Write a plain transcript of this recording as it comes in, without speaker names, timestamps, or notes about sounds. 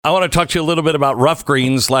I want to talk to you a little bit about rough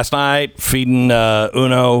greens. Last night, feeding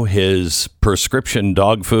Uno his prescription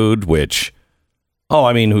dog food, which,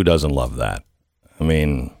 who doesn't love that?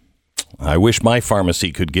 I wish my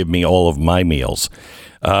pharmacy could give me all of my meals.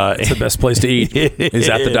 It's the best place to eat is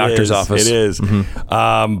at the doctor's office. It is.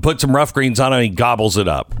 Mm-hmm. Put some rough greens on and he gobbles it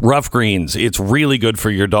up. Rough greens. It's really good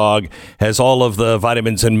for your dog. Has all of the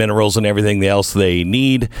vitamins and minerals and everything else they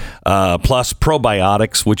need. Plus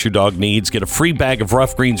probiotics, which your dog needs. Get a free bag of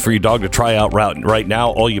rough greens for your dog to try out right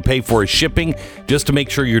now. All you pay for is shipping just to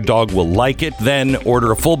make sure your dog will like it. Then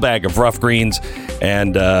order a full bag of rough greens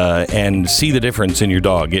and see the difference in your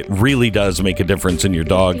dog. It really does make a difference in your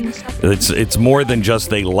dog. It's more than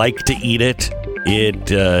just they like to eat it.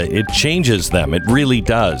 It changes them. It really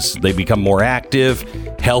does. They become more active,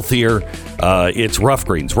 healthier. It's Rough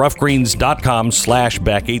Greens.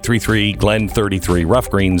 Roughgreens.com/Beck. 833-GLEN-33.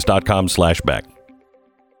 Roughgreens.com/Beck.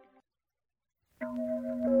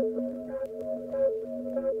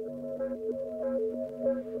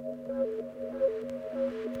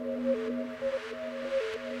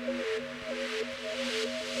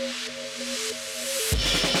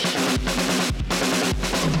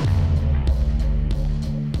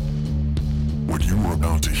 What you are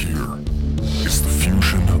about to hear is the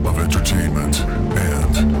fusion of entertainment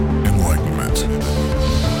and enlightenment.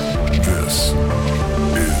 This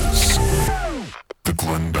is the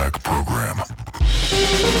Glenn Beck Program.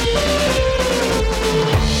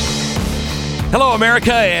 Hello,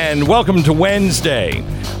 America, and welcome to Wednesday.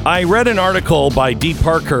 I read an article by Dee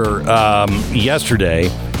Parker yesterday,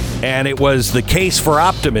 and it was The Case for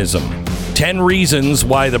Optimism. 10 reasons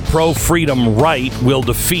why the pro-freedom right will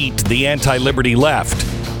defeat the anti-liberty left.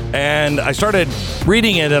 And I started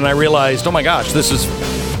reading it and I realized, oh my gosh, this is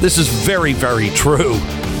very, very true.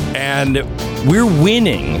 And we're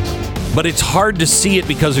winning, but it's hard to see it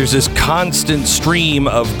because there's this constant stream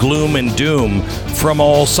of gloom and doom from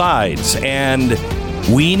all sides. And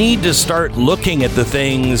we need to start looking at the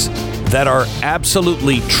things that are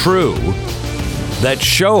absolutely true, that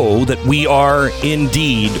show that we are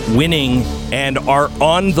indeed winning and are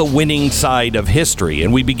on the winning side of history.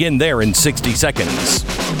 And we begin there in 60 seconds.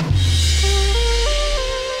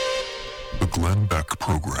 The Glenn Beck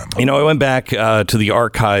Program. I went back to the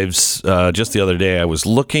archives just the other day. I was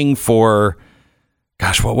looking for,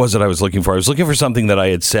 what was it I was looking for? I was looking for something that I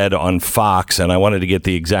had said on Fox, and I wanted to get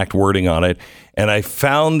the exact wording on it. And I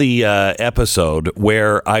found the episode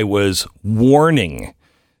where I was warning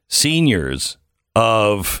seniors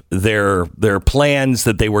of their plans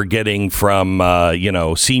that they were getting from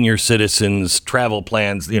senior citizens travel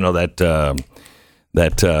plans, that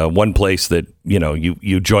one place that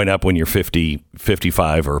you join up when you're 50,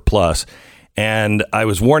 55 or plus. And I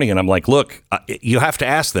was warning, and I'm like, look, you have to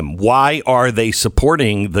ask them, why are they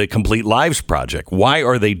supporting the Complete Lives Project? Why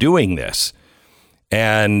are they doing this?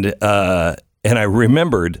 And I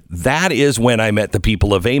remembered that is when I met the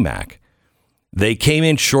people of AMAC. They came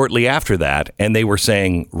in shortly after that, and they were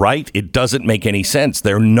saying, right, it doesn't make any sense.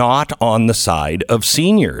 They're not on the side of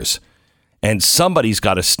seniors. And somebody's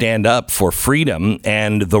got to stand up for freedom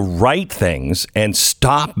and the right things and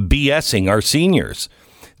stop BSing our seniors.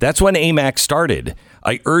 That's when AMAC started.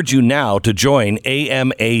 I urge you now to join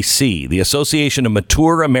AMAC, the Association of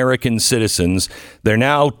Mature American Citizens. They're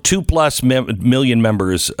now 2+ million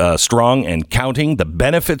members strong and counting. The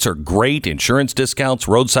benefits are great. Insurance discounts,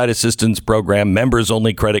 roadside assistance program,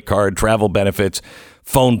 members-only credit card, travel benefits,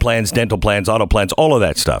 phone plans, dental plans, auto plans, all of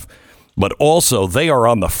that stuff. But also, they are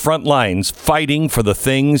on the front lines fighting for the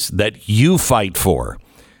things that you fight for.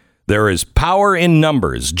 There is power in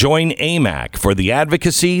numbers. Join AMAC for the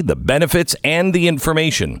advocacy, the benefits, and the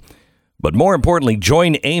information. But more importantly,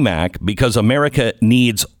 join AMAC because America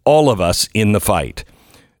needs all of us in the fight.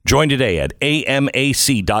 Join today at amac.us/Beck.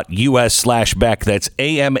 That's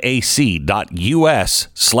amac.us/Beck.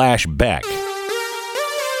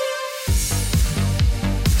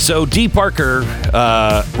 So Dee Parker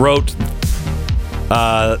wrote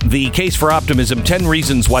The Case for Optimism, 10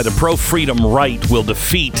 reasons why the pro-freedom right will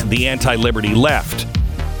defeat the anti-liberty left.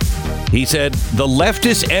 He said, the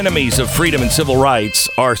leftist enemies of freedom and civil rights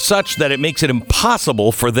are such that it makes it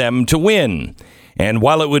impossible for them to win. And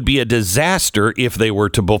while it would be a disaster if they were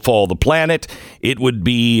to befall the planet, it would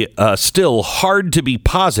be still hard to be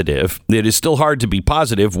positive. It is still hard to be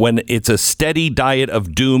positive when it's a steady diet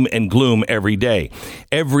of doom and gloom every day.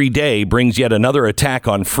 Every day brings yet another attack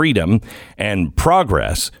on freedom and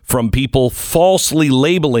progress from people falsely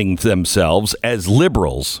labeling themselves as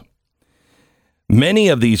liberals. Many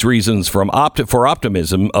of these reasons for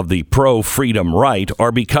optimism of the pro-freedom right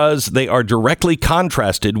are because they are directly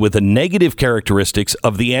contrasted with the negative characteristics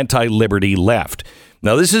of the anti-liberty left.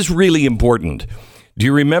 Now, this is really important. Do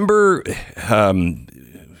you remember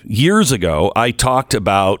years ago, I talked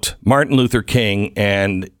about Martin Luther King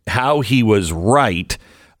and how he was right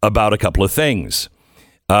about a couple of things.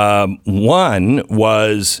 One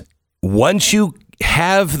was, once you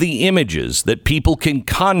have the images that people can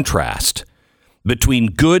contrast between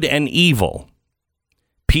good and evil,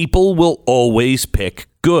 people will always pick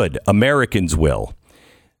good. Americans will.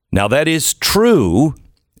 Now, that is true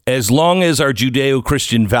as long as our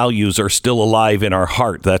Judeo-Christian values are still alive in our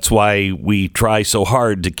heart. That's why we try so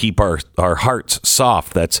hard to keep our hearts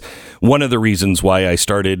soft. That's one of the reasons why I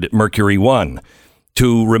started Mercury One,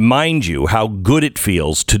 to remind you how good it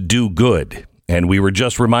feels to do good. And we were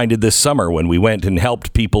just reminded this summer when we went and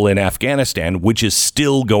helped people in Afghanistan, which is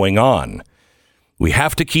still going on. We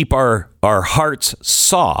have to keep our hearts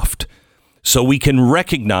soft so we can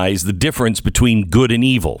recognize the difference between good and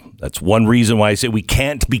evil. That's one reason why I say we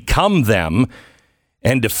can't become them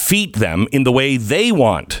and defeat them in the way they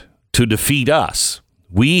want to defeat us.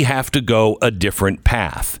 We have to go a different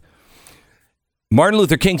path. Martin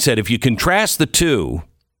Luther King said, if you contrast the two,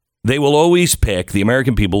 they will always pick, the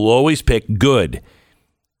American people will always pick good.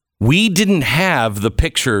 We didn't have the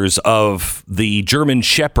pictures of the German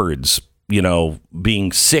shepherds,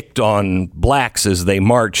 being sicked on blacks as they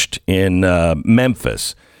marched in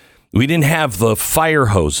Memphis. We didn't have the fire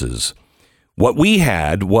hoses. What we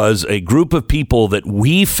had was a group of people that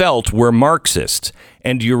we felt were Marxists.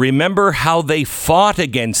 And do you remember how they fought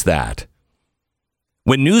against that?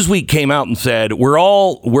 When Newsweek came out and said, we're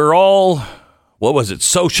all, what was it,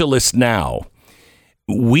 socialists now,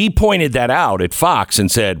 we pointed that out at Fox and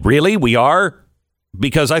said, really, we are?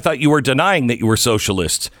 Because I thought you were denying that you were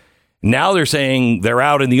socialists. Now they're saying they're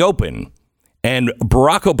out in the open. And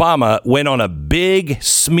Barack Obama went on a big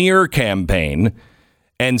smear campaign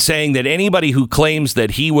and saying that anybody who claims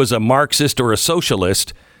that he was a Marxist or a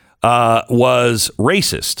socialist was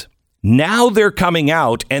racist. Now they're coming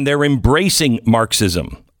out and they're embracing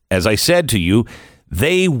Marxism. As I said to you,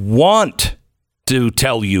 they want to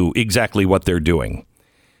tell you exactly what they're doing.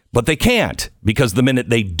 But they can't, because the minute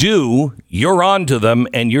they do, you're on to them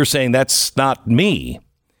and you're saying that's not me.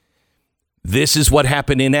 This is what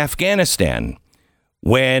happened in Afghanistan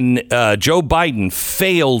when Joe Biden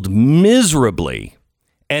failed miserably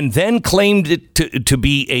and then claimed it to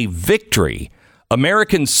be a victory.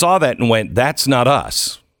 Americans saw that and went, that's not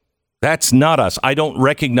us. That's not us. I don't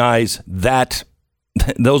recognize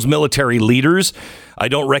those military leaders. I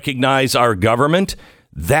don't recognize our government.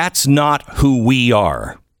 That's not who we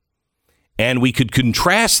are. And we could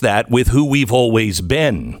contrast that with who we've always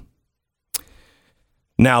been.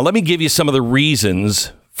 Now, let me give you some of the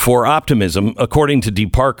reasons for optimism, according to D.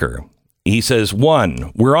 Parker. He says,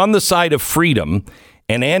 1, we're on the side of freedom,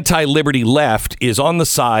 and anti-liberty left is on the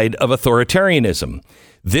side of authoritarianism.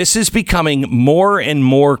 This is becoming more and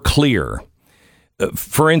more clear.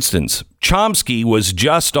 For instance, Chomsky was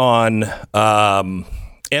just on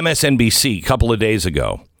MSNBC a couple of days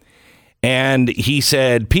ago, and he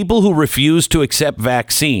said people who refuse to accept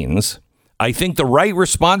vaccines, I think the right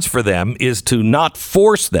response for them is to not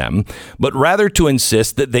force them, but rather to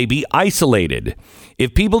insist that they be isolated.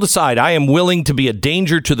 If people decide I am willing to be a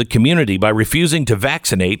danger to the community by refusing to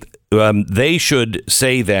vaccinate, they should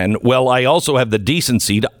say then, well, I also have the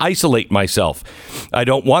decency to isolate myself. I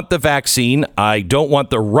don't want the vaccine. I don't want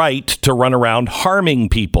the right to run around harming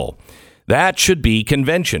people. That should be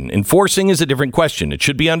convention. Enforcing is a different question. It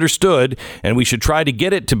should be understood, and we should try to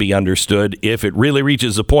get it to be understood. If it really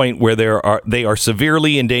reaches a point where they are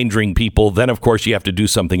severely endangering people, then, of course, you have to do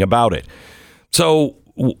something about it. So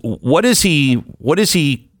what is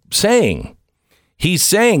he saying? He's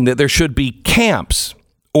saying that there should be camps,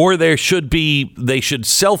 or they should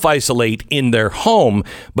self-isolate in their home,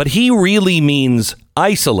 but he really means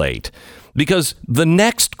isolate. Because the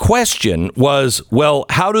next question was, well,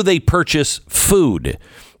 how do they purchase food?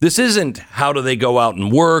 This isn't how do they go out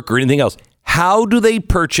and work or anything else. How do they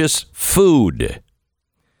purchase food?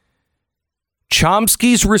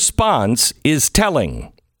 Chomsky's response is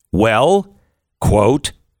telling. Well,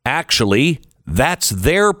 quote, actually, that's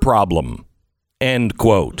their problem, end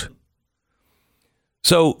quote.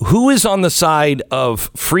 So who is on the side of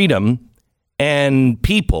freedom and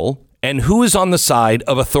people, and who is on the side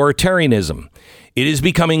of authoritarianism? It is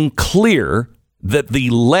becoming clear that the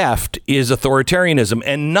left is authoritarianism,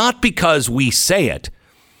 and not because we say it,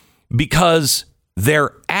 because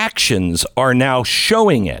their actions are now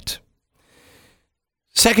showing it.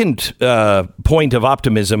 Second point of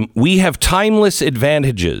optimism, we have timeless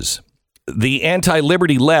advantages. The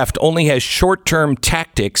anti-liberty left only has short-term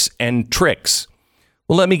tactics and tricks.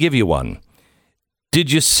 Well, let me give you one.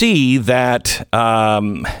 Did you see that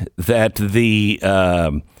that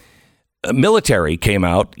the military came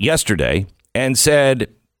out yesterday and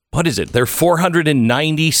said, what is it? There are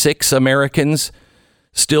 496 Americans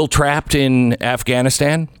still trapped in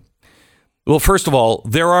Afghanistan. Well, first of all,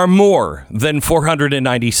 there are more than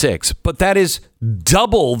 496, but that is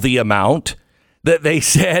double the amount that they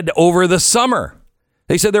said over the summer.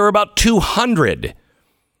 They said there were about 200.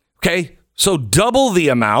 Okay, so double the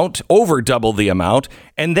amount, over double the amount.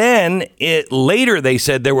 And then later they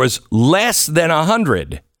said there was less than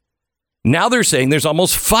 100. Now they're saying there's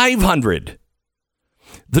almost 500.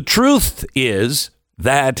 The truth is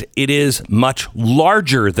that it is much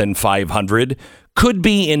larger than 500. Could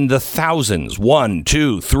be in the thousands, 1,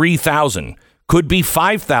 2, 3,000, could be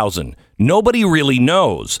 5,000. Nobody really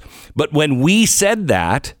knows. But when we said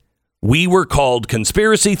that, we were called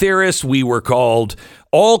conspiracy theorists. We were called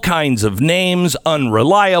all kinds of names,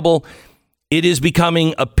 unreliable. It is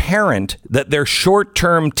becoming apparent that their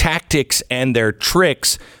short-term tactics and their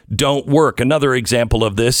tricks don't work. Another example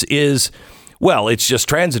of this is, well, it's just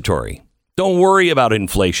transitory. Don't worry about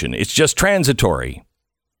inflation. It's just transitory.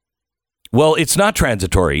 Well, it's not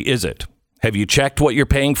transitory, is it? Have you checked what you're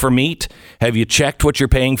paying for meat? Have you checked what you're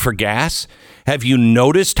paying for gas? Have you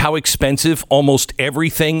noticed how expensive almost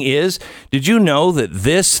everything is? Did you know that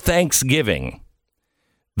this Thanksgiving,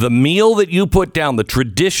 the meal that you put down, the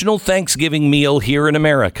traditional Thanksgiving meal here in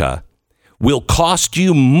America, will cost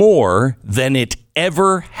you more than it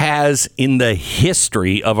ever has in the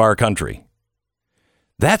history of our country?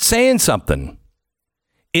 That's saying something.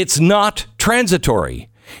 It's not transitory.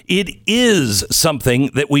 It is something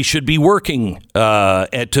that we should be working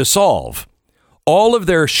to solve. All of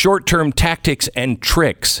their short-term tactics and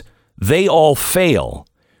tricks, they all fail.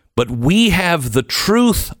 But we have the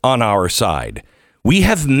truth on our side. We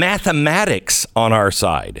have mathematics on our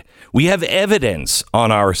side. We have evidence on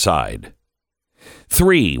our side.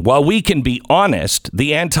 3, while we can be honest,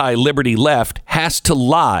 the anti-liberty left has to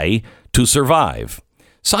lie to survive.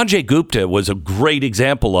 Sanjay Gupta was a great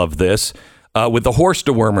example of this with the horse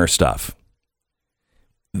dewormer stuff.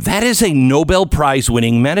 That is a Nobel Prize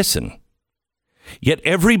winning medicine. Yet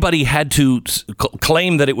everybody had to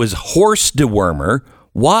claim that it was horse dewormer.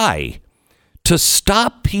 Why? To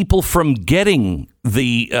stop people from getting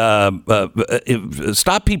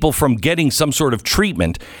some sort of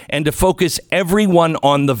treatment and to focus everyone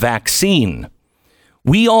on the vaccine.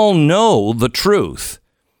 We all know the truth.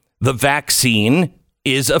 The vaccine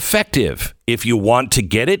is effective. If you want to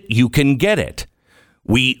get it, you can get it.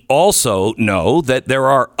 We also know that there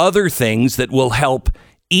are other things that will help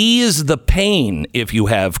ease the pain if you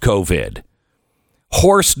have COVID.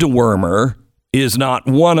 Horse dewormer is not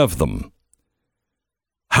one of them.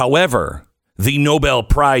 However, the Nobel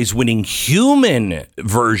Prize winning human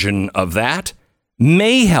version of that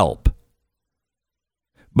may help.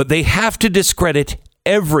 But they have to discredit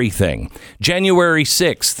everything. January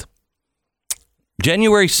 6th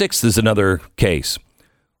is another case.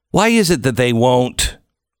 Why is it that they won't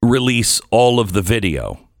release all of the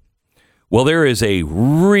video? Well, there is a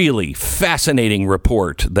really fascinating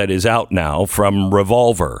report that is out now from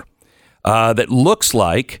Revolver that looks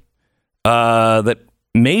like that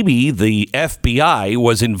maybe the FBI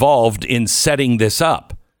was involved in setting this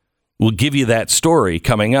up. We'll give you that story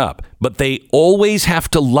coming up. But they always have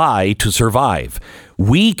to lie to survive.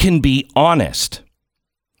 We can be honest.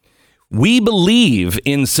 We believe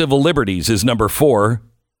in civil liberties is number 4.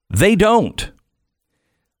 They don't.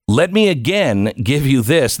 Let me again give you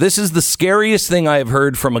this. This is the scariest thing I have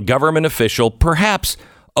heard from a government official, perhaps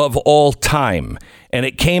of all time. And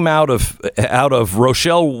it came out of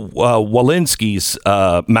Rochelle Walensky's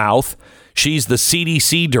mouth. She's the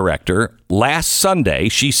CDC director. Last Sunday,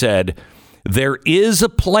 she said, there is a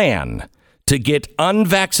plan to get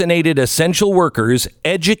unvaccinated essential workers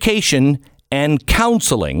education and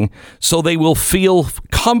counseling so they will feel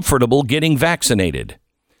comfortable getting vaccinated.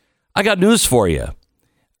 I got news for you.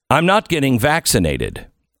 I'm not getting vaccinated.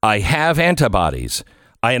 I have antibodies,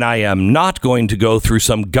 and I am not going to go through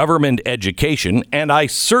some government education, and I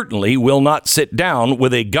certainly will not sit down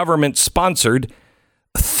with a government-sponsored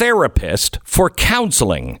therapist for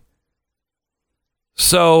counseling.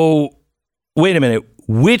 So, wait a minute.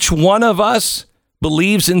 Which one of us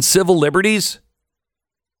believes in civil liberties?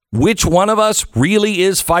 Which one of us really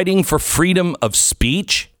is fighting for freedom of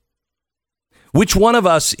speech? Which one of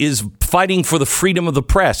us is fighting for the freedom of the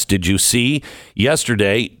press? Did you see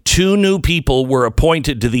yesterday 2 new people were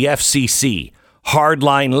appointed to the FCC,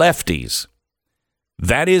 hardline lefties?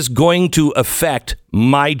 That is going to affect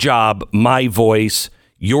my job, my voice,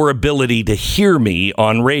 your ability to hear me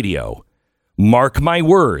on radio. Mark my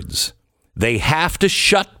words. They have to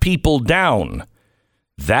shut people down.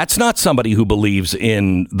 That's not somebody who believes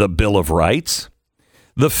in the Bill of Rights.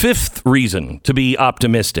 The fifth reason to be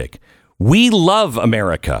optimistic. We love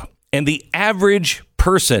America, and the average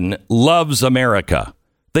person loves America.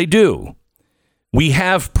 They do. We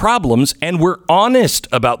have problems, and we're honest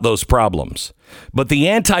about those problems. But the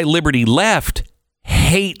anti-liberty left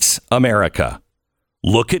hates America.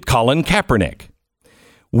 Look at Colin Kaepernick.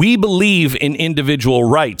 We believe in individual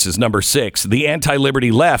rights is number 6. The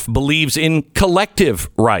anti-liberty left believes in collective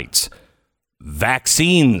rights.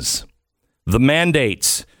 Vaccines, the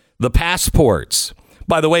mandates, the passports.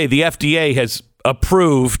 By the way, the FDA has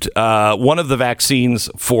approved one of the vaccines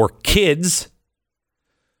for kids.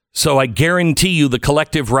 So I guarantee you the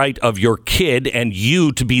collective right of your kid and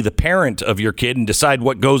you to be the parent of your kid and decide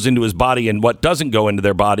what goes into his body and what doesn't go into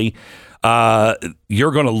their body.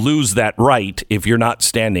 You're going to lose that right if you're not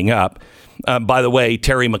standing up. By the way,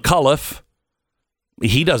 Terry McAuliffe,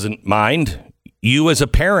 he doesn't mind. You as a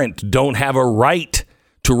parent don't have a right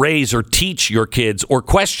to raise or teach your kids or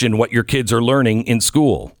question what your kids are learning in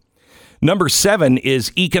school. Number 7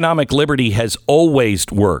 is economic liberty has always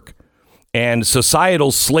worked. And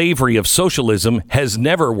societal slavery of socialism has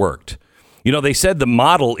never worked. You know, they said the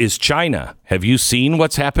model is China. Have you seen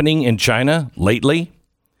what's happening in China lately?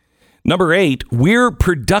 Number 8, we're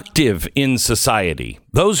productive in society.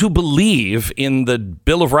 Those who believe in the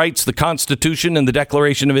Bill of Rights, the Constitution, and the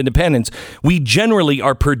Declaration of Independence, we generally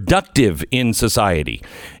are productive in society.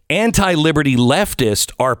 Anti-liberty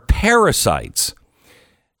leftists are parasites.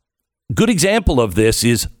 Good example of this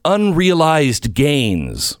is unrealized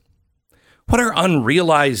gains. What are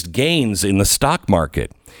unrealized gains in the stock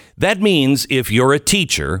market? That means if you're a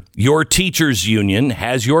teacher, your teachers union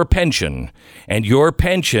has your pension, and your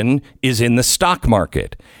pension is in the stock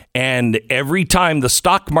market. And every time the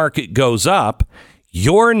stock market goes up,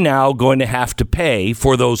 you're now going to have to pay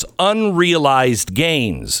for those unrealized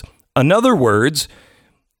gains. In other words,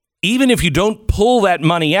 even if you don't pull that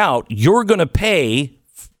money out, you're going to pay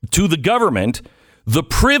to the government the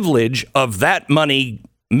privilege of that money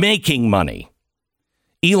making money.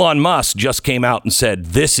 Elon Musk just came out and said,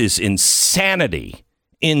 this is insanity.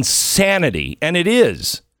 Insanity. And it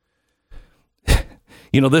is.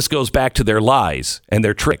 You know, this goes back to their lies and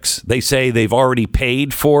their tricks. They say they've already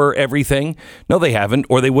paid for everything. No, they haven't,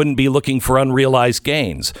 or they wouldn't be looking for unrealized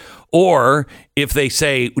gains. Or if they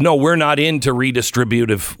say, no, we're not into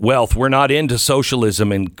redistributive wealth, we're not into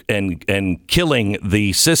socialism and killing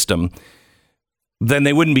the system, then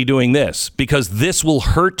they wouldn't be doing this, because this will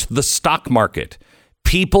hurt the stock market.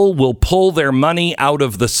 People will pull their money out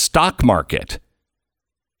of the stock market.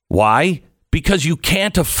 Why? Because you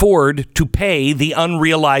can't afford to pay the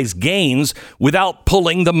unrealized gains without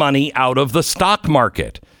pulling the money out of the stock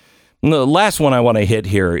market. And the last one I want to hit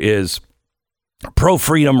here is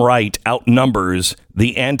pro-freedom right outnumbers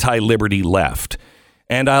the anti-liberty left.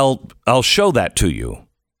 And I'll show that to you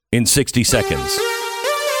in 60 seconds.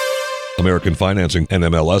 American Financing,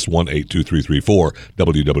 NMLS 182334,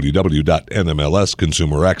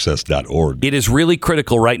 www.nmlsconsumeraccess.org. It is really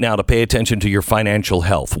critical right now to pay attention to your financial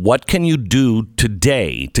health. What can you do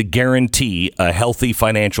today to guarantee a healthy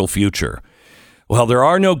financial future? Well, there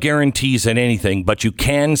are no guarantees in anything, but you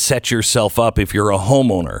can set yourself up if you're a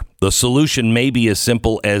homeowner. The solution may be as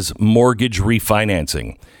simple as mortgage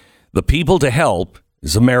refinancing. The people to help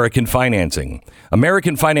is American Financing.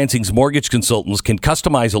 American Financing's mortgage consultants can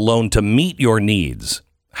customize a loan to meet your needs,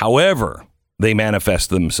 however they manifest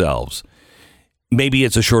themselves. Maybe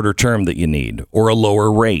it's a shorter term that you need, or a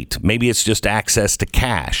lower rate. Maybe it's just access to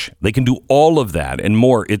cash. They can do all of that and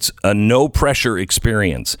more. It's a no-pressure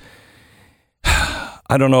experience.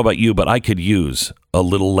 I don't know about you, but I could use a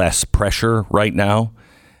little less pressure right now.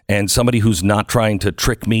 And somebody who's not trying to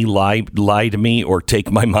trick me, lie to me, or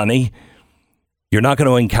take my money. You're not going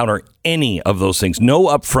to encounter any of those things. No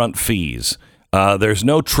upfront fees. There's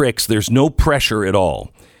no tricks. There's no pressure at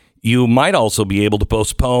all. You might also be able to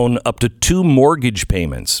postpone up to 2 mortgage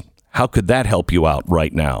payments. How could that help you out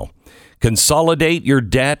right now? Consolidate your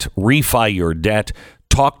debt, refi your debt.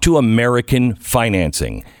 Talk to American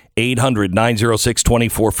Financing.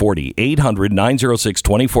 800-906-2440.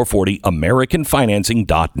 800-906-2440.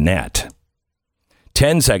 AmericanFinancing.net.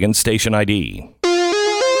 10 seconds, station ID.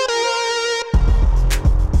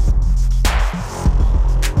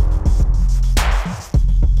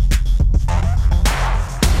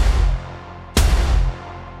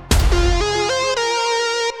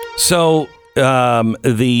 So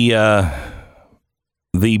the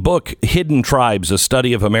book Hidden Tribes, A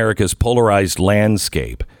Study of America's Polarized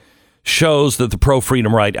Landscape, shows that the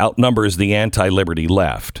pro-freedom right outnumbers the anti-liberty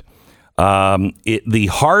left. The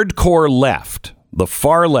hardcore left, the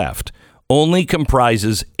far left, only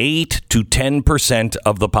comprises 8 to 10%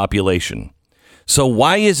 of the population. So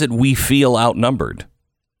why is it we feel outnumbered?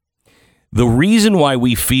 The reason why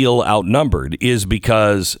we feel outnumbered is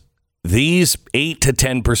because these 8 to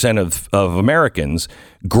 10% of Americans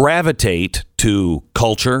gravitate to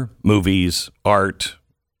culture, movies, art,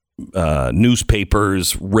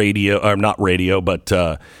 newspapers, radio, or not radio, but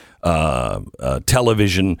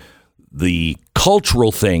television, the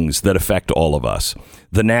cultural things that affect all of us,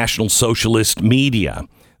 the National Socialist media,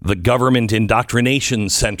 the government indoctrination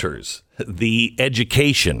centers, the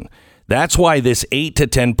education. That's why this 8 to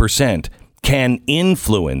 10% can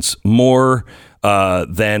influence more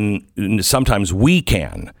than sometimes we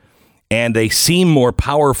can. And they seem more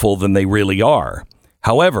powerful than they really are.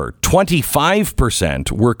 However,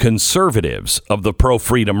 25% were conservatives of the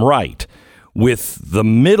pro-freedom right, with the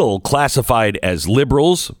middle classified as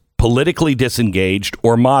liberals, politically disengaged,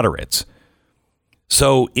 or moderates.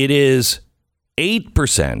 So it is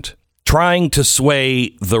 8% trying to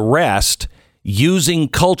sway the rest using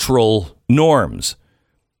cultural norms.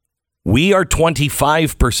 We are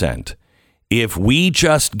 25%. If we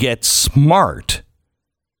just get smart,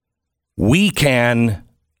 we can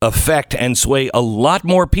affect and sway a lot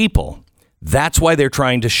more people. That's why they're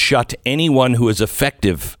trying to shut anyone who is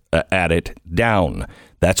effective at it down.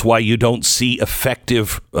 That's why you don't see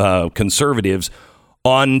effective conservatives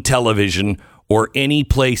on television or any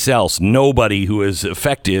place else. Nobody who is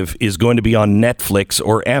effective is going to be on Netflix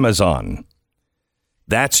or Amazon.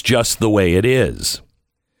 That's just the way it is.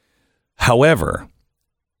 However,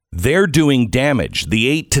 they're doing damage. The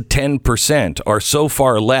 8 to 10% are so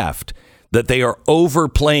far left that they are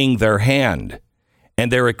overplaying their hand,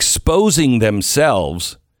 and they're exposing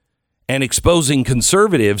themselves and exposing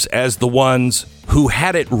conservatives as the ones who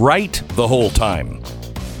had it right the whole time.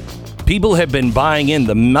 People have been buying in,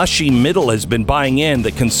 the mushy middle has been buying in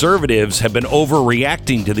that conservatives have been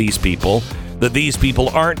overreacting to these people, that these people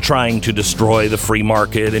aren't trying to destroy the free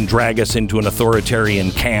market and drag us into an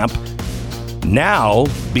authoritarian camp. Now,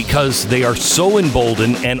 because they are so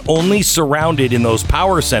emboldened and only surrounded in those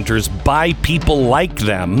power centers by people like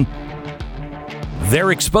them,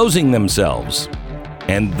 they're exposing themselves,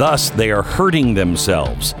 and thus they are hurting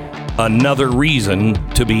themselves. Another reason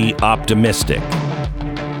to be optimistic.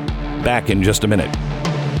 Back in just a minute.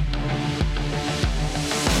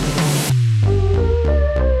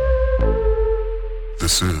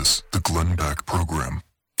 This is the Glenn Beck Program.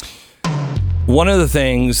 One of the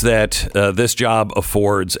things that this job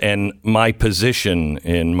affords, and my position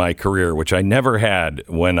in my career, which I never had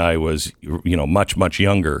when I was, much, much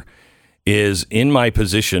younger, is in my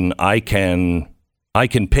position, I can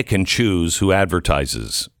pick and choose who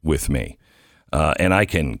advertises with me. And I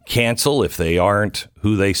can cancel if they aren't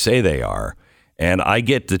who they say they are. And I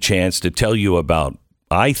get the chance to tell you about,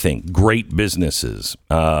 I think, great businesses.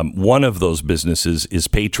 One of those businesses is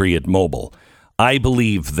Patriot Mobile. I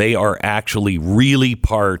believe they are actually really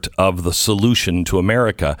part of the solution to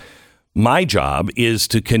America. My job is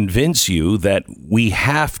to convince you that we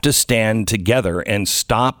have to stand together and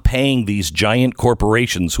stop paying these giant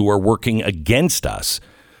corporations who are working against us,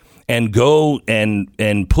 and go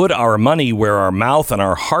and put our money where our mouth and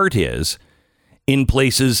our heart is, in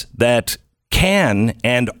places that can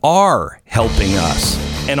and are helping us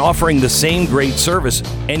and offering the same great service,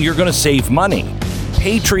 and you're going to save money.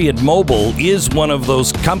 Patriot Mobile is one of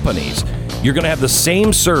those companies. You're going to have the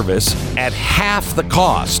same service at half the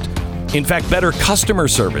cost. In fact, better customer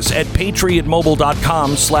service at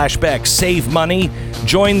patriotmobile.com/Beck. Save money.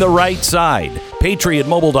 Join the right side.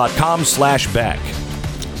 patriotmobile.com/Beck.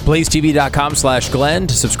 BlazeTV.com/Glenn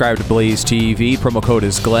to subscribe to Blaze TV. Promo code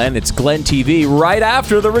is Glenn. It's Glenn TV right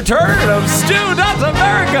after the return of Stu Nuts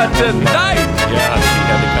America tonight. Yeah, she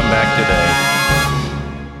had to come back today.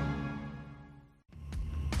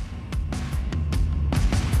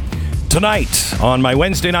 Tonight on my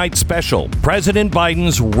Wednesday night special, President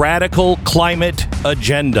Biden's radical climate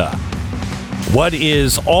agenda. What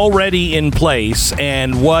is already in place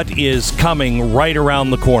and what is coming right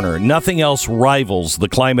around the corner. Nothing else rivals the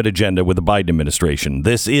climate agenda with the Biden administration.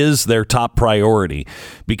 This is their top priority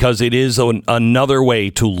because it is another way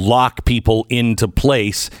to lock people into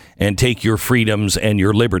place and take your freedoms and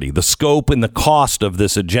your liberty. The scope and the cost of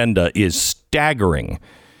this agenda is staggering.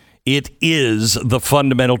 It is the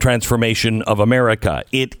fundamental transformation of America.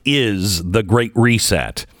 It is the Great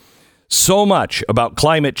Reset. So much about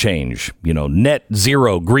climate change, net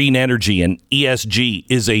zero, green energy, and ESG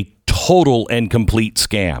is a total and complete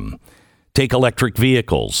scam. Take electric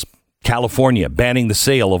vehicles. California banning the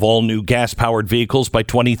sale of all new gas-powered vehicles by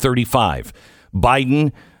 2035.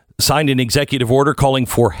 Biden signed an executive order calling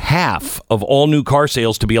for half of all new car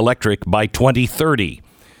sales to be electric by 2030.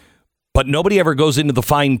 But nobody ever goes into the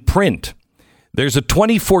fine print. There's a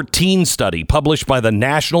 2014 study published by the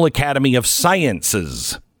National Academy of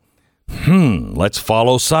Sciences. Let's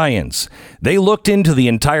follow science. They looked into the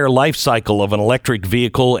entire life cycle of an electric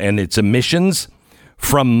vehicle and its emissions,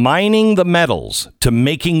 from mining the metals to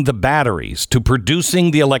making the batteries to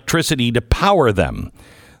producing the electricity to power them.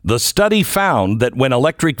 The study found that when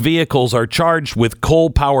electric vehicles are charged with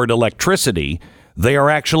coal-powered electricity, they are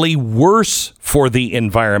actually worse for the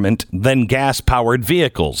environment than gas-powered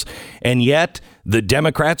vehicles. And yet, the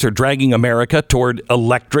Democrats are dragging America toward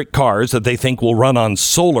electric cars that they think will run on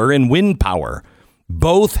solar and wind power.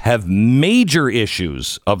 Both have major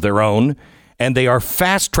issues of their own, and they are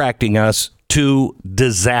fast-tracking us to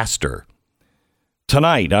disaster.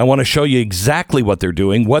 Tonight, I want to show you exactly what they're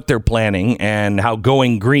doing, what they're planning, and how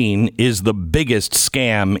going green is the biggest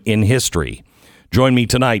scam in history. Join me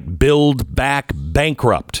tonight. Build Back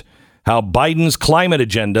Bankrupt. How Biden's climate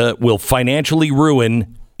agenda will financially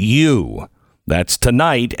ruin you. That's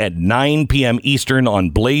tonight at 9 p.m. Eastern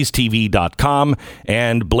on BlazeTV.com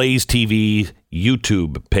and Blaze TV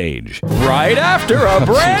YouTube page. Right after a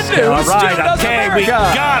brand new All right, Student okay, America. we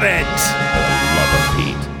got it. Love of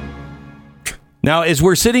Pete. Now, as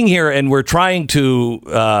we're sitting here and we're trying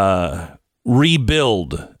to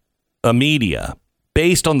rebuild a media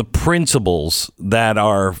based on the principles that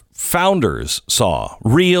our founders saw,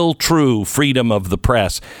 real, true freedom of the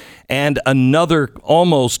press, and another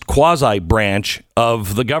almost quasi-branch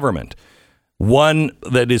of the government, one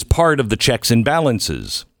that is part of the checks and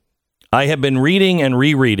balances. I have been reading and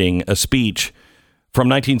rereading a speech from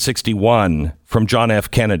 1961 from John F.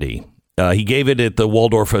 Kennedy. He gave it at the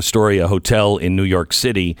Waldorf Astoria Hotel in New York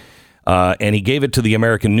City, and he gave it to the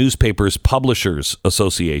American Newspapers Publishers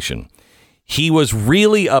Association. He was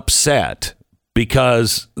really upset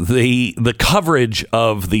because the coverage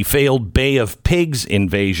of the failed Bay of Pigs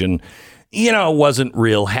invasion, wasn't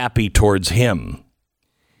real happy towards him.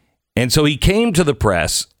 And so he came to the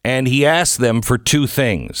press and he asked them for two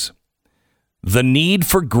things: the need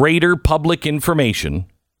for greater public information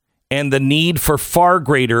and the need for far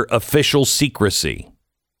greater official secrecy.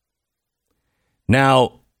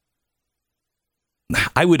 Now,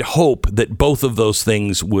 I would hope that both of those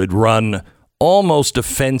things would run almost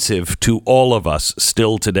offensive to all of us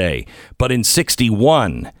still today. But in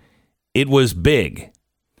 61, it was big.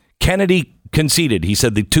 Kennedy conceded. He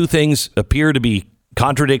said the two things appear to be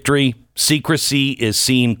contradictory. Secrecy is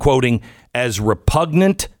seen, quoting, as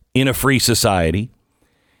repugnant in a free society.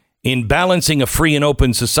 In balancing a free and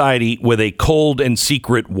open society with a cold and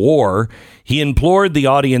secret war, he implored the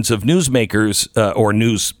audience of newsmakers or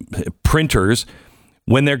news printers,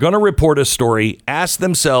 when they're going to report a story, ask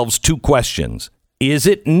themselves two questions. Is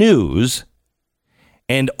it news?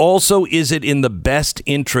 And also, is it in the best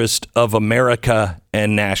interest of America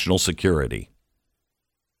and national security?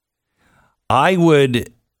 I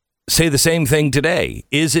would say the same thing today.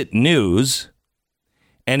 Is it news?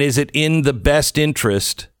 And is it in the best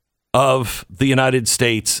interest of the United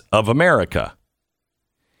States of America?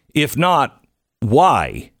 If not,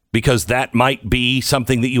 why? Because that might be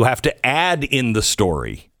something that you have to add in the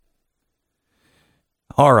story.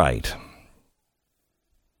 All right.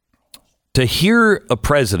 To hear a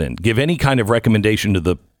president give any kind of recommendation to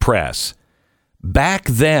the press, back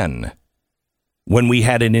then, when we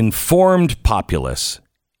had an informed populace,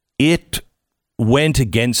 it went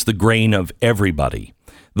against the grain of everybody.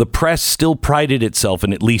 The press still prided itself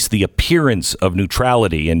in at least the appearance of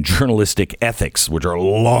neutrality and journalistic ethics, which are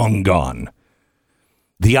long gone.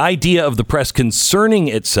 The idea of the press concerning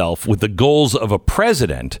itself with the goals of a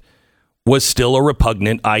president was still a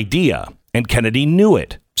repugnant idea, and Kennedy knew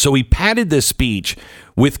it. So he padded this speech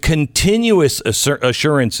with continuous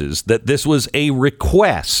assurances that this was a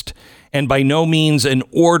request and by no means an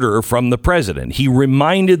order from the president. He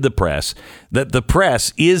reminded the press that the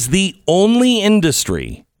press is the only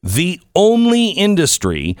industry that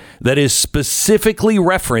is specifically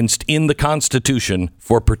referenced in the Constitution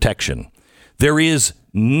for protection. There is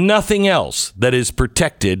nothing else that is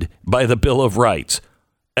protected by the Bill of Rights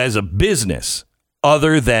as a business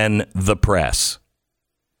other than the press.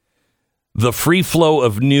 The free flow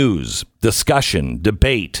of news, discussion,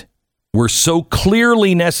 debate were so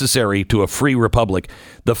clearly necessary to a free republic,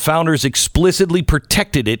 the founders explicitly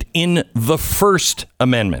protected it in the First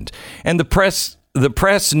Amendment. And the press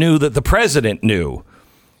knew that the president knew.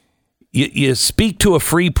 You speak to a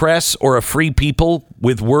free press or a free people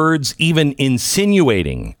with words even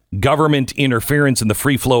insinuating government interference in the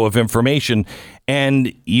free flow of information,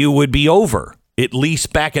 and you would be over, at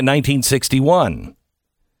least back in 1961.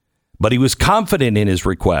 But he was confident in his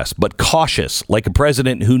request, but cautious, like a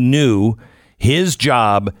president who knew his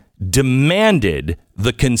job demanded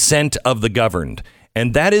the consent of the governed.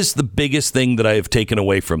 And that is the biggest thing that I have taken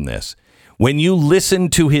away from this. When you listen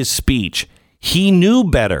to his speech, he knew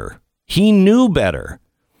better. He knew better.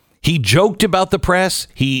 He joked about the press.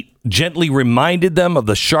 He gently reminded them of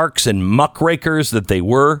the sharks and muckrakers that they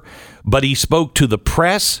were. But he spoke to the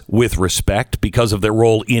press with respect because of their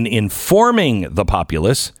role in informing the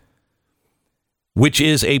populace, which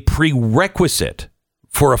is a prerequisite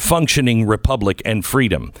for a functioning republic and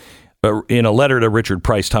freedom. In a letter to Richard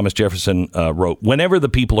Price, Thomas Jefferson wrote, whenever the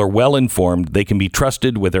people are well informed, they can be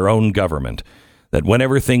trusted with their own government. That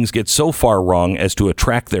whenever things get so far wrong as to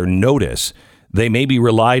attract their notice, they may be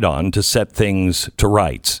relied on to set things to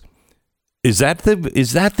rights. That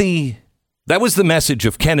was the message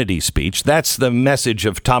of Kennedy's speech. That's the message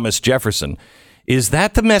of Thomas Jefferson. Is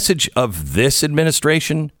that the message of this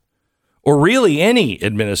administration? Or really any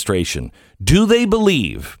administration? Do they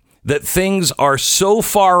believe that things are so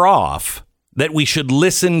far off that we should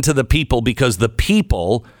listen to the people because the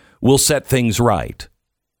people will set things right?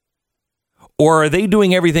 Or are they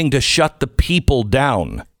doing everything to shut the people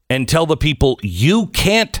down and tell the people, you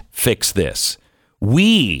can't fix this?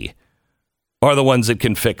 We are the ones that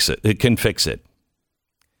can fix it. It can fix it.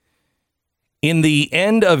 In the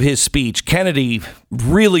end of his speech, Kennedy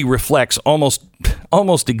really reflects almost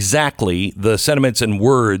exactly the sentiments and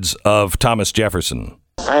words of Thomas Jefferson.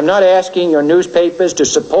 I am not asking your newspapers to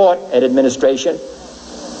support an administration,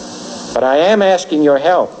 but I am asking your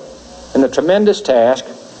help in the tremendous task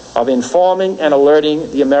of informing and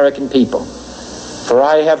alerting the American people. For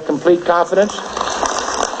I have complete confidence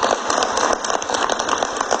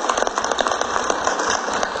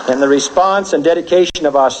in the response and dedication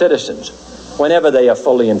of our citizens whenever they are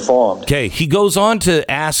fully informed. Okay, he goes on to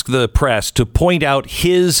ask the press to point out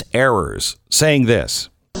his errors, saying this.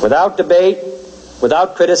 Without debate,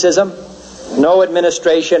 without criticism, no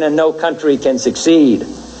administration and no country can succeed,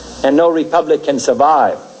 and no republic can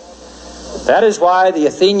survive. That is why the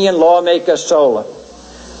Athenian lawmaker Solon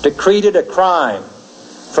decreed it a crime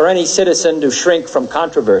for any citizen to shrink from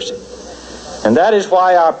controversy. And that is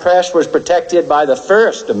why our press was protected by the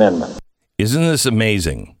First Amendment. Isn't this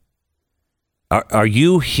amazing? Are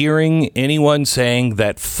you hearing anyone saying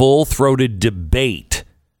that full-throated debate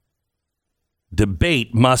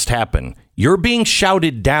must happen? You're being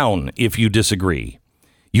shouted down if you disagree.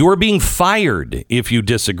 You are being fired if you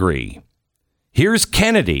disagree. Here's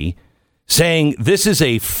Kennedy saying this is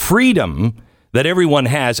a freedom that everyone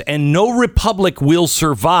has, and no republic will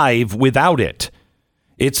survive without it.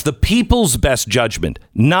 It's the people's best judgment,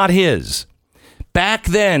 not his. Back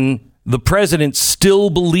then, the president still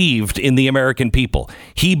believed in the American people.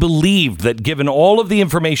 He believed that given all of the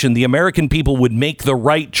information, the American people would make the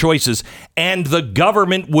right choices and the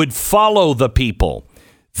government would follow the people.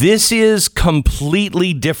 This is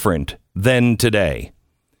completely different than today.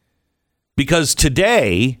 Because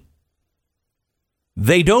today,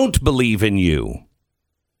 they don't believe in you.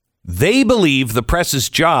 They believe the press's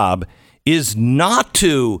job is not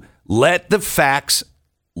to let the facts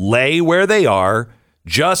lay where they are,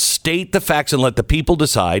 just state the facts and let the people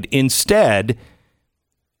decide. Instead,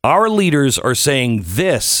 our leaders are saying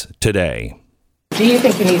this today. Do you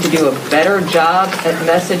think you need to do a better job at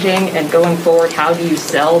messaging and going forward? How do you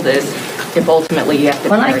sell this if ultimately you have to?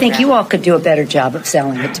 Well, I think you all could do a better job of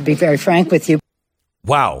selling it, to be very frank with you.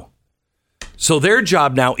 Wow. So their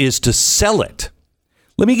job now is to sell it.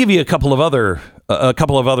 Let me give you a couple of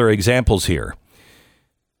other examples here.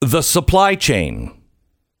 The supply chain.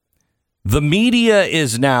 The media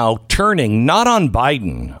is now turning not on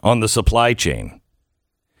Biden on the supply chain.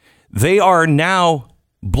 They are now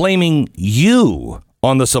blaming you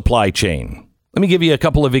on the supply chain. Let me give you a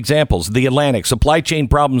couple of examples. The Atlantic. Supply chain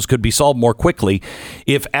problems could be solved more quickly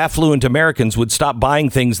if affluent Americans would stop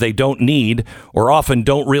buying things they don't need or often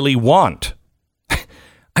don't really want.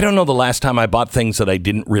 I don't know the last time I bought things that I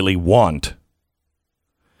didn't really want.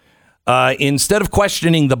 Instead of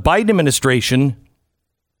questioning the Biden administration,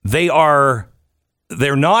 they're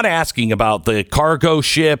not asking about the cargo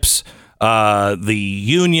ships, the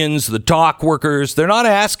unions, the dock workers. They're not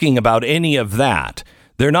asking about any of that.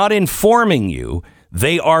 They're not informing you.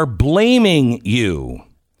 They are blaming you.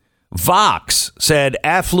 Vox said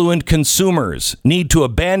affluent consumers need to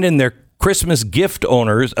abandon their Christmas gift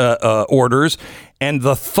orders and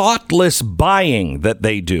the thoughtless buying that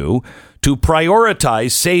they do to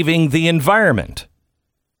prioritize saving the environment.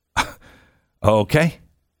 Okay.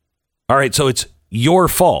 All right. So it's your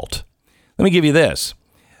fault. Let me give you this.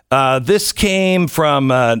 This came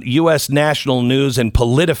from U.S. National News and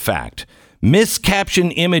PolitiFact.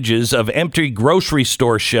 Miscaptioned images of empty grocery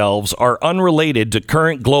store shelves are unrelated to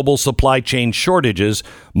current global supply chain shortages,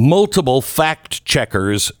 multiple fact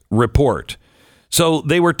checkers report. So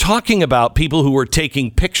they were talking about people who were taking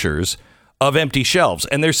pictures of empty shelves,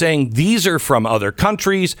 and they're saying these are from other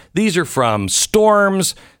countries. These are from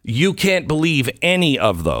storms. You can't believe any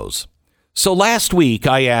of those. So last week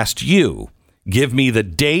I asked you, give me the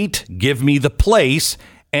date, give me the place,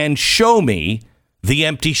 and show me the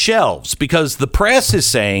empty shelves, because the press is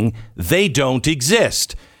saying they don't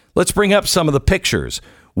exist. Let's bring up some of the pictures.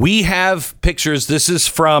 We have pictures. This is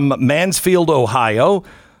from Mansfield, Ohio.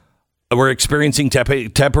 We're experiencing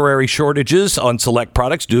temporary shortages on select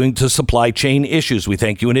products due to supply chain issues. We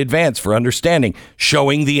thank you in advance for understanding.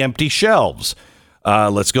 Showing the empty shelves.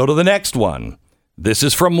 Let's go to the next one. This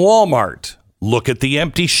is from Walmart. Look at the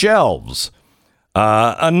empty shelves.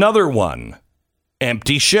 Another one.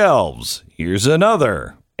 Empty shelves. Here's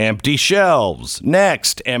another. Empty shelves.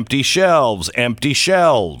 Next. Empty shelves. Empty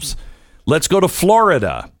shelves. Let's go to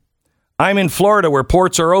Florida. I'm in Florida where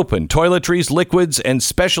ports are open. Toiletries, liquids, and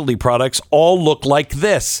specialty products all look like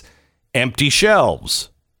this. Empty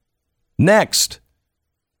shelves. Next.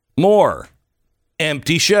 More.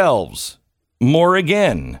 Empty shelves. More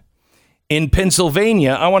again. In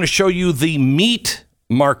Pennsylvania, I want to show you the meat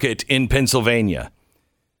market in Pennsylvania.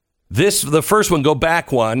 The first one, go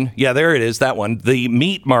back one. Yeah, there it is, that one. The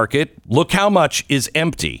meat market. Look how much is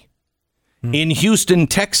empty. In Houston,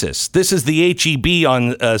 Texas, this is the H-E-B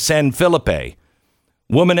on San Felipe.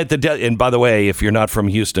 Woman at the and by the way, if you're not from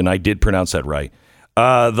Houston, I did pronounce that right.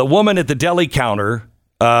 The woman at the deli counter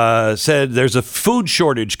said there's a food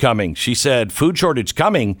shortage coming. She said, food shortage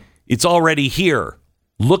coming? It's already here.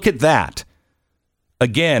 Look at that.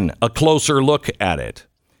 Again, a closer look at it.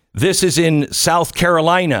 This is in South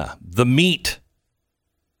Carolina, the meat.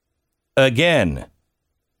 Again,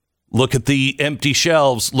 look at the empty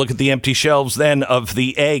shelves. Look at the empty shelves then of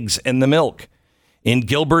the eggs and the milk. In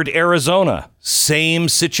Gilbert, Arizona, same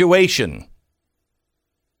situation.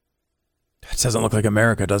 It doesn't look like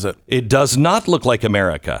America, does it? It does not look like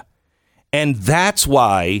America. And that's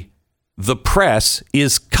why the press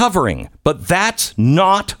is covering. But that's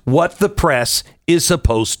not what the press is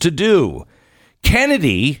supposed to do.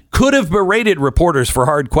 Kennedy could have berated reporters for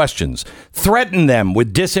hard questions, threatened them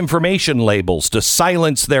with disinformation labels to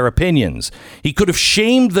silence their opinions. He could have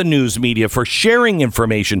shamed the news media for sharing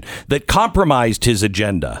information that compromised his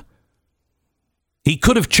agenda. He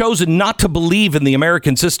could have chosen not to believe in the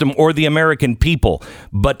American system or the American people,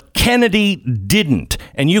 but Kennedy didn't.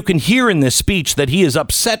 And you can hear in this speech that he is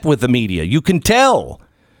upset with the media. You can tell.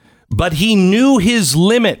 But he knew his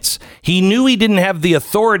limits. He knew he didn't have the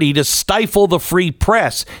authority to stifle the free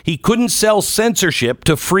press. He couldn't sell censorship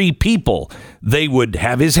to free people. They would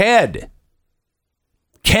have his head.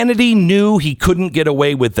 Kennedy knew he couldn't get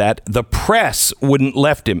away with that. The press wouldn't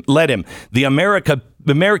let him. The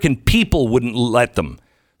American people wouldn't let them.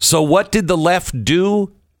 So what did the left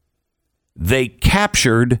do? They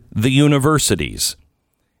captured the universities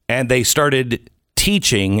and they started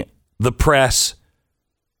teaching the press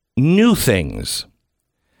new things.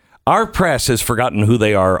 Our press has forgotten who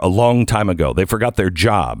they are a long time ago. They forgot their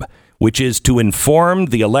job, which is to inform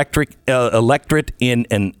the electorate in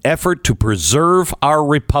an effort to preserve our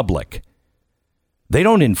republic. They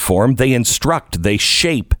don't inform, they instruct, they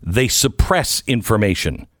shape, they suppress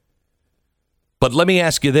information. But let me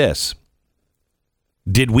ask you this.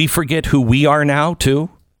 Did we forget who we are now, too?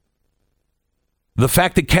 The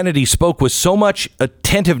fact that Kennedy spoke with so much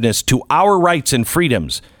attentiveness to our rights and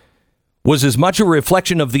freedoms was as much a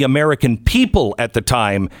reflection of the American people at the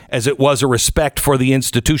time as it was a respect for the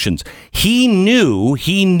institutions. He knew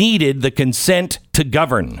he needed the consent to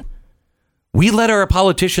govern. We let our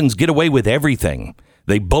politicians get away with everything.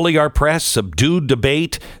 They bully our press, subdue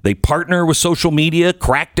debate. They partner with social media,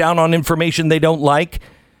 crack down on information they don't like.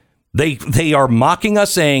 They are mocking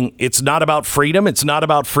us, saying it's not about freedom. It's not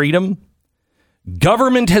about freedom.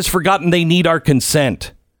 Government has forgotten they need our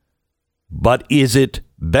consent. But is it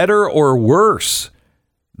better or worse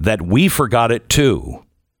that we forgot it too?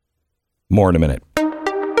 More in a minute.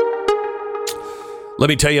 Let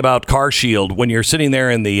me tell you about CarShield. When you're sitting there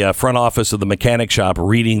in the front office of the mechanic shop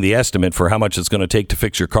reading the estimate for how much it's going to take to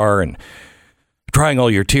fix your car and drying all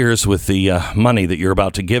your tears with the money that you're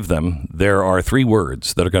about to give them, there are three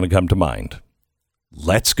words that are going to come to mind.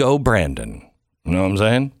 Let's go, Brandon. You know what I'm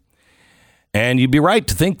saying? And you'd be right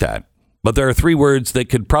to think that. But there are three words that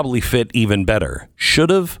could probably fit even better.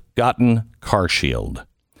 Should have gotten CarShield.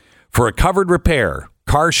 For a covered repair,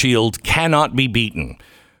 CarShield cannot be beaten.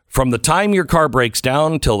 From the time your car breaks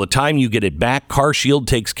down till the time you get it back, CarShield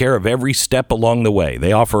takes care of every step along the way.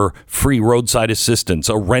 They offer free roadside assistance,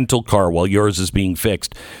 a rental car while yours is being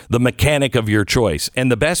fixed, the mechanic of your choice.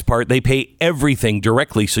 And the best part, they pay everything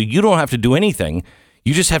directly, so you don't have to do anything.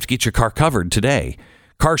 You just have to get your car covered today.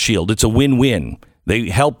 CarShield, it's a win-win. They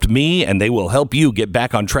helped me, and they will help you get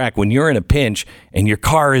back on track when you're in a pinch and your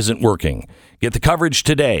car isn't working. Get the coverage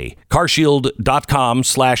today.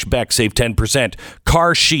 CarShield.com/Beck. Save 10%.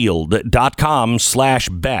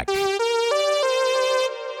 CarShield.com/Beck.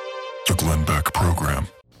 The Glenn Beck Program.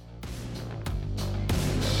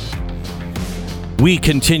 We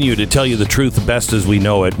continue to tell you the truth best as we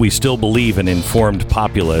know it. We still believe in informed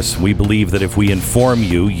populace. We believe that if we inform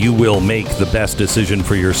you, you will make the best decision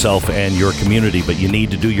for yourself and your community, but you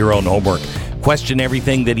need to do your own homework. Question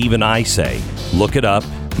everything that even I say. Look it up.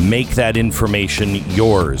 Make that information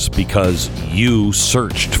yours because you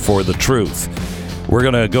searched for the truth. We're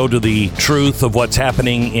going to go to the truth of what's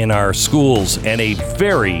happening in our schools and a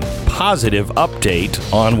very positive update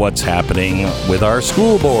on what's happening with our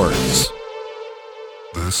school boards.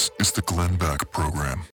 This is the Glenn Beck Program.